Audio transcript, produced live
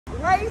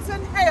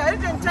raising hell.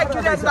 It didn't take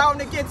you that long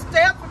to get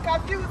stabbed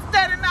because you was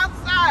standing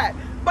outside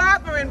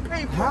bothering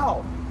people.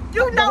 How?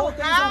 You the know whole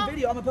thing's how? on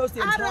video. I'm gonna post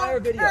the entire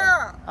video.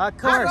 Care. Of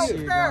course I don't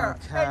you care.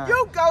 don't care. And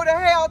you go to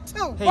hell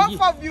too. Hey,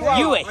 Both of you are.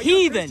 You a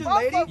heathen.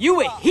 You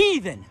a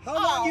heathen.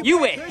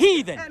 You a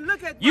heathen.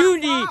 You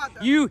need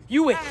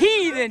you a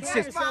heathen,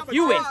 sister.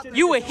 You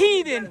a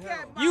heathen.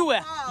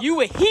 You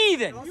a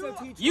heathen.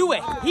 You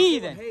a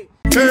heathen.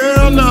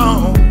 Hell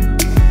no,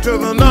 to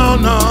the no,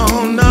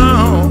 no,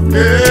 no,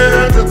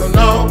 yeah, to the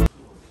no.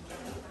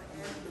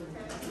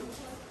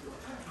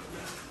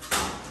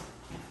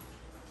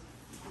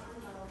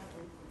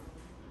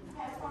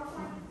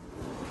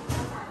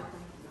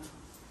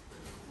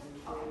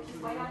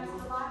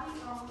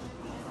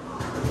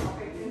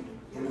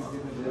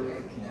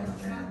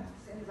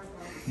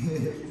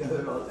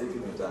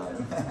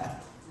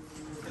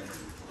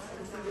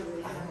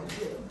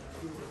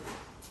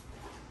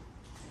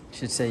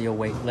 Should say you'll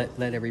wait.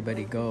 Let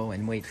everybody go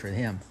and wait for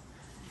him.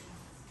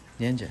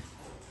 Ninja.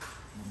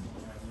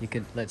 You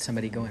could let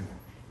somebody go in.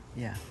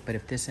 Yeah, but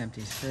if this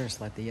empties first,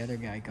 let the other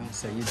guy go.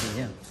 So you'd be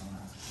him.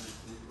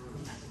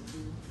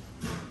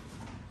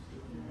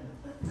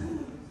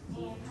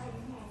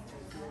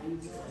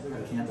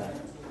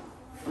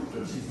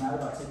 She's mad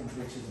about taking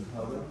pictures in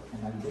public,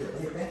 and I did it.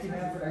 Hey, thank you,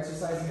 man, for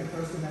exercising your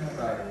First Amendment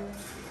right.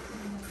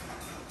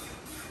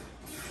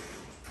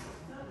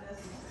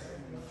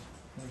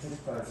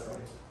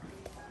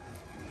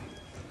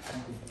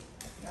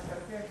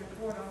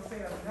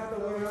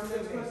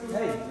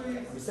 Hey,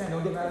 I'm just saying,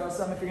 don't get mad about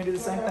something if you're gonna do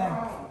the same thing.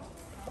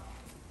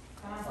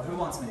 Oh, who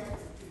wants me?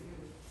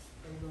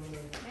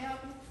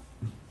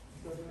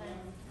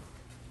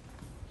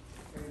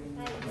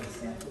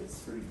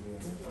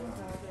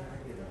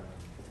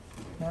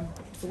 Ma'am,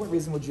 for what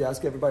reason would you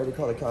ask everybody to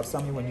call the cops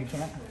on you when you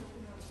can't?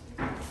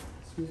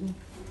 Excuse me?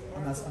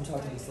 I'm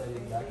talking to this lady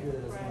in the back here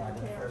that doesn't want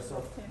to identify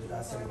herself. That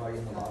asks everybody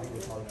in the lobby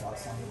to call the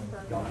cops on you when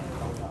y'all can't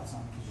call the cops on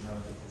you because you know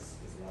that this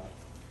is loud.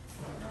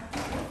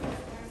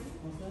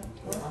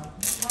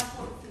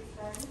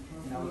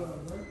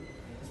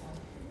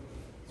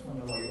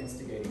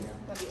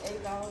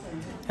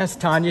 That's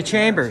Tanya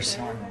Chambers.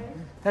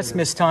 That's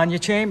Miss Tanya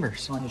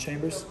Chambers. Tanya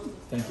Chambers?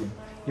 Thank you.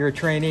 You're a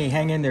trainee.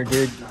 Hang in there,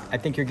 dude. I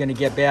think you're going to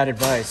get bad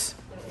advice.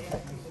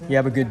 You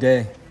have a good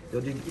day.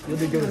 You'll do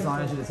good with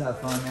Tanya. You just have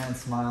fun, man, and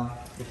smile.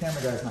 The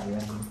camera guy's not your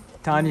enemy.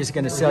 Tanya's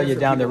going to sell you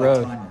down the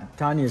road.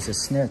 Tanya's a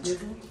snitch.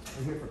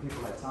 We're here for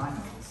people like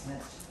Tanya, the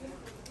snitch.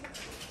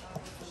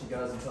 She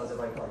goes and tells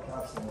everybody to call the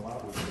cops in the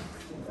lobby.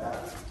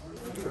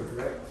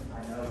 Correct. I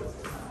know this.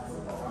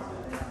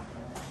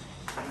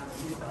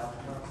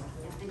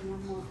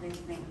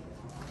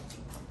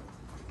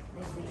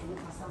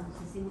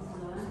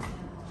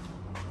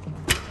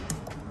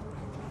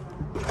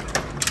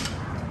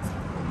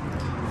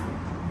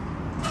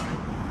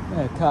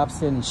 Yeah, cops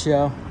didn't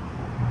show.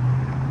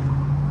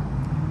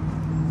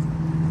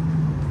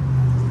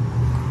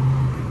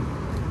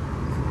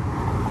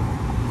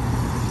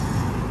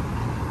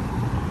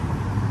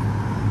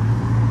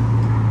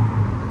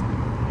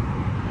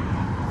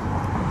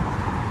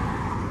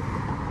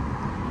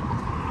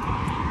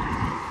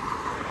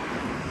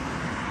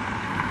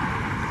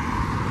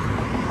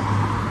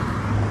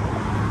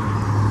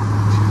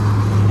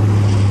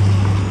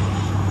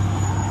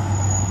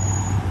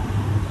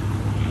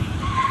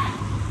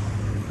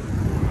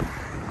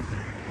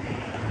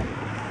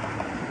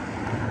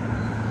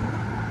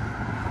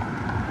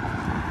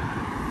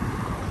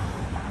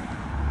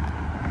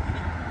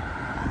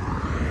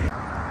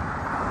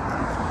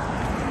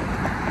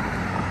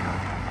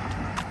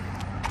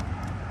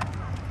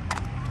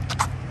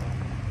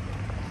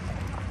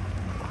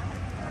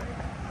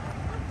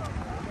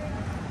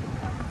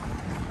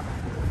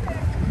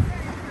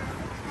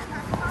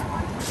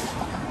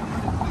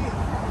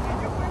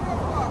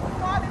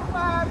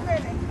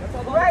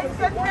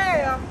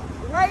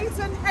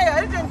 Raising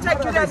hell. It didn't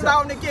take you that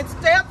long to get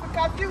stabbed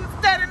because you was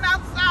standing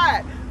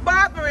outside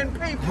bothering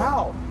people.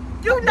 How?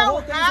 You the know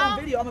whole thing's how? on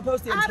video. I'm gonna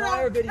post the entire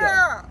I don't video.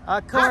 Care.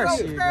 Of course I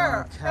don't you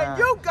care. don't care. And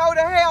you go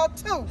to hell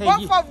too. Hey,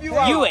 Both of you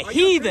are. You a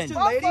heathen.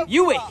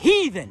 You a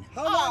heathen.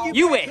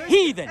 You a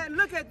heathen.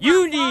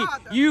 You need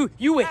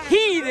you a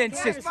heathen,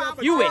 sister.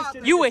 You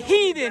a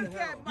heathen.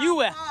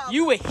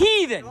 You a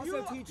heathen.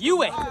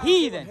 You a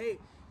heathen.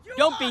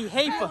 Don't be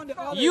hateful.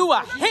 You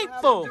are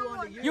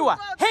hateful. You are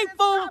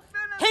hateful.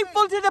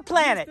 Hateful to the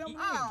planet.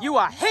 You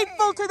are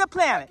hateful to the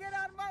planet.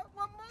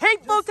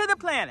 Hateful to the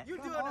planet. You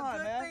doing a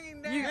good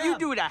thing now. You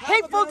do the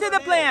hateful to the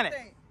planet.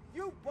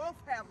 You both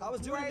have a I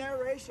was doing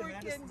narration,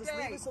 man. Just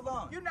leave us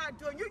alone. You're not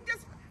doing.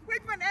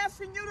 We've been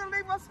asking you to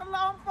leave us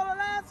alone for the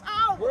last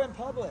hour. We're in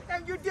public.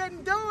 And you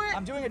didn't do it.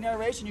 I'm doing a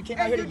narration. You came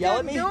out here to yell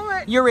at me?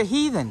 You're a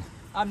heathen.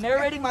 I'm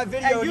narrating my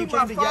video and you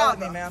came to yell at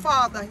me, man.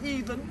 Father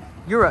heathen.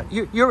 You're a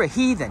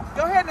heathen.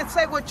 Go ahead and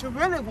say what you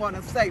really want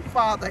to say,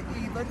 Father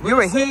heathen.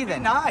 You're a heathen.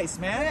 Be nice,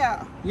 man.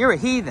 Yeah. You're a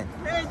heathen.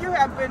 Man, you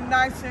have been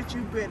nice since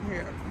you've been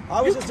here.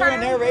 I was just doing a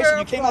narration.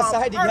 You came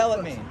outside to yell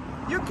at me.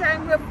 You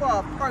came here for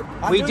a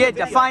purpose. We did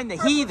to find the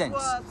heathens.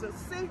 Was to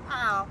see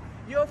how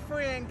your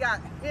friend got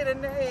hit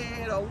in the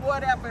head or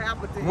whatever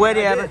happened to him.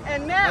 Whatever.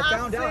 And now I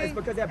found out see it's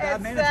because of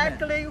bad management.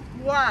 exactly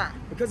why.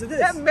 Because of this.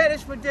 That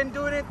management didn't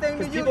do anything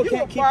to Because you. people You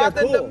can't were keep their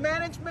bothering the cool.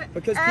 management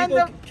Because and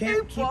people the can't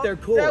keep people their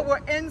cool. that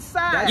were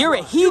inside. You're a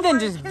You heathen, were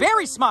just keeping-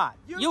 very smart.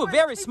 you You're a were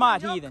very keeping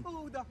smart your heathen.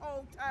 cool the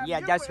whole time Yeah,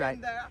 you that's were right.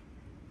 in there.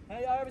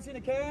 Hey, y'all ever seen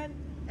a Karen?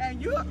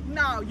 And you're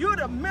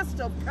the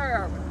Mr.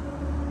 Karen.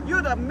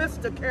 You're the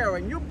Mr.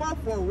 Karen. You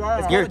both were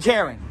wrong. You're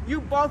Karen.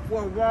 You both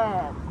were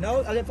wrong. No,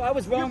 if I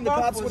was wrong, You the both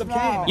cops was would have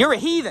wrong. came. You're a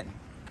heathen.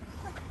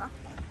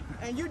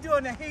 And you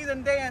doing the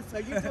heathen dance. So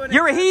you doing it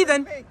You're a better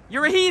heathen. than me.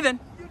 You're a heathen.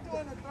 You're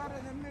doing it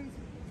better than me.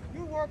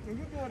 You working.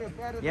 You're doing it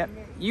better Yep. than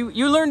me.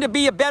 You learn to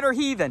be a better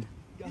heathen.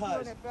 You're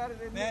doing it better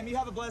than Ma'am, me. you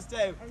have a blessed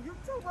day. And you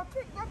too. Well,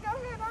 go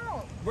ahead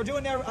on. We're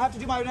doing I have to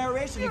do my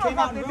narration. You don't came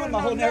out have and to ruined do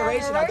my whole no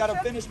narration. I got to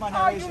finish my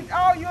narration.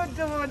 All you're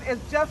doing is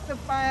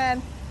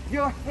justifying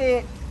your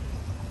head.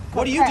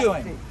 What are you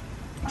doing?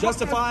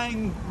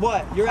 Justifying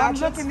what? Your I'm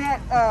actions? looking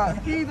at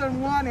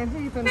heathen 1 and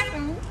heathen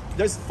 2.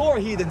 There's 4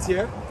 heathens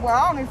here. Well,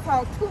 I only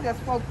saw 2 that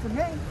spoke to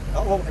me.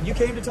 Oh, well, you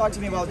came to talk to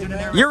me while I was doing the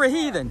narration. You're a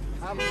heathen.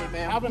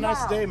 Have a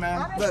nice day,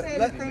 man. I didn't Let- say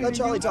let- anything let to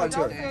Charlie you, talk but to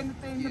don't her. say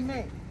anything to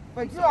me.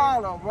 But you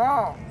all are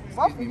wrong.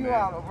 Both of you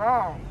all are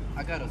wrong.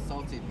 I got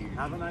assaulted here.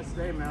 Have a nice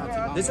day, man.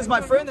 Yeah. This is my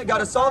friend that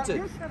got assaulted.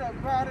 You should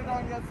have brought it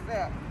on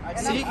yourself. And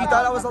See, I'm you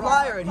thought I was a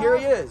liar, and here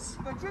he is.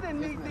 But you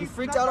didn't need He these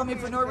freaked out on me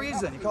for no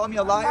reason. He called me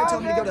a liar,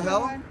 told me to go to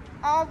hell.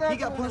 He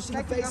got punched in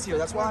the face here.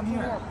 That's why I'm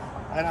here.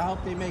 And I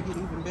hope they make it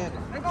even better.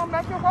 They're going to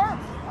make it worse.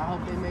 I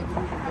hope they make it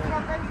even That's better.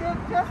 what they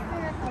did just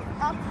then.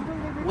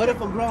 Absolutely What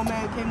if a grown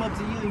man came up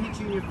to you and hit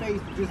you in your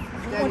face for just You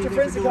want standing your there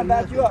friends for to come doing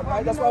back you nothing? up,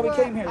 right? That's why we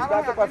came here, to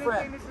back up our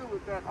friend.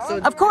 So-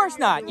 Of course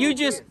not.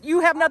 You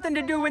have nothing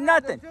to do with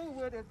nothing.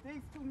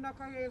 These 2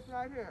 knuckleheads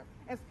right here.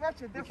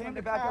 Especially this came one.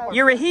 to that back up called- our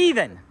You're a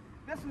heathen.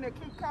 This one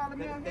that keep calling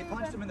me a heathen. They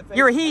punched him in the face.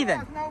 You're a He heathen.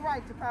 has no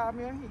right to call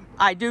me a heathen.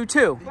 I do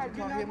too. But you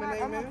call know him a what?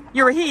 name, I'm man? gonna-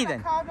 You're a I'm gonna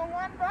heathen. call the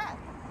one back.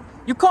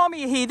 You call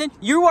me a heathen.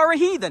 You are a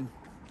heathen.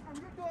 And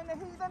you're doing the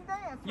heathen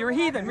dance. You're a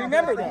heathen.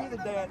 Remember that.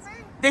 Heathen dance.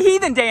 The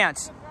heathen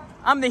dance.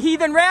 I'm the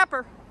heathen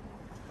rapper.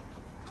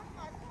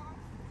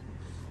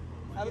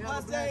 Have a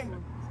blessed day.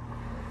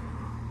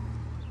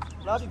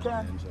 Love you,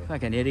 Karen.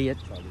 Fucking idiot.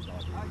 All right,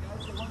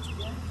 guys, so once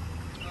again,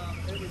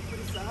 it was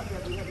pretty sad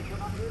that we had to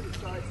come out here to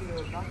try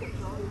to knock up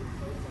Charlie.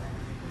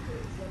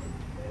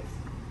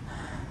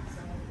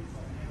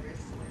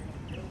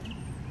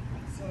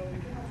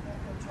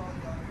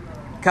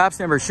 Cops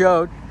never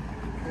showed.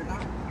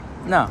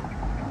 No.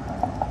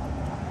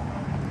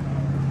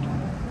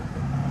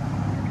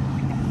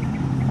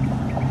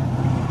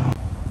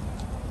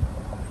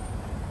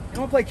 You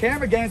don't play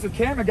camera games with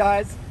camera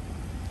guys.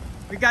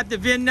 We got the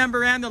VIN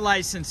number and the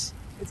license.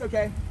 It's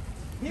okay.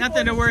 People Nothing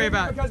are to just worry triggered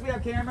about. Because we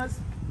have cameras.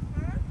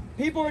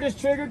 People are just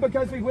triggered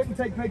because we wouldn't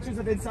take pictures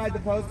of inside the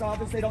post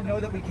office. They don't know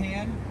that we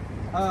can.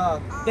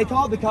 They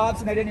called the cops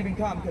and they didn't even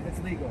come because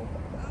it's legal.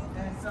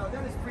 And so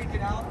they're just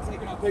freaking out,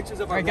 taking our pictures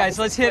of our All right, guys,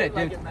 let's hit it,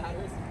 like dude.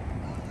 matters.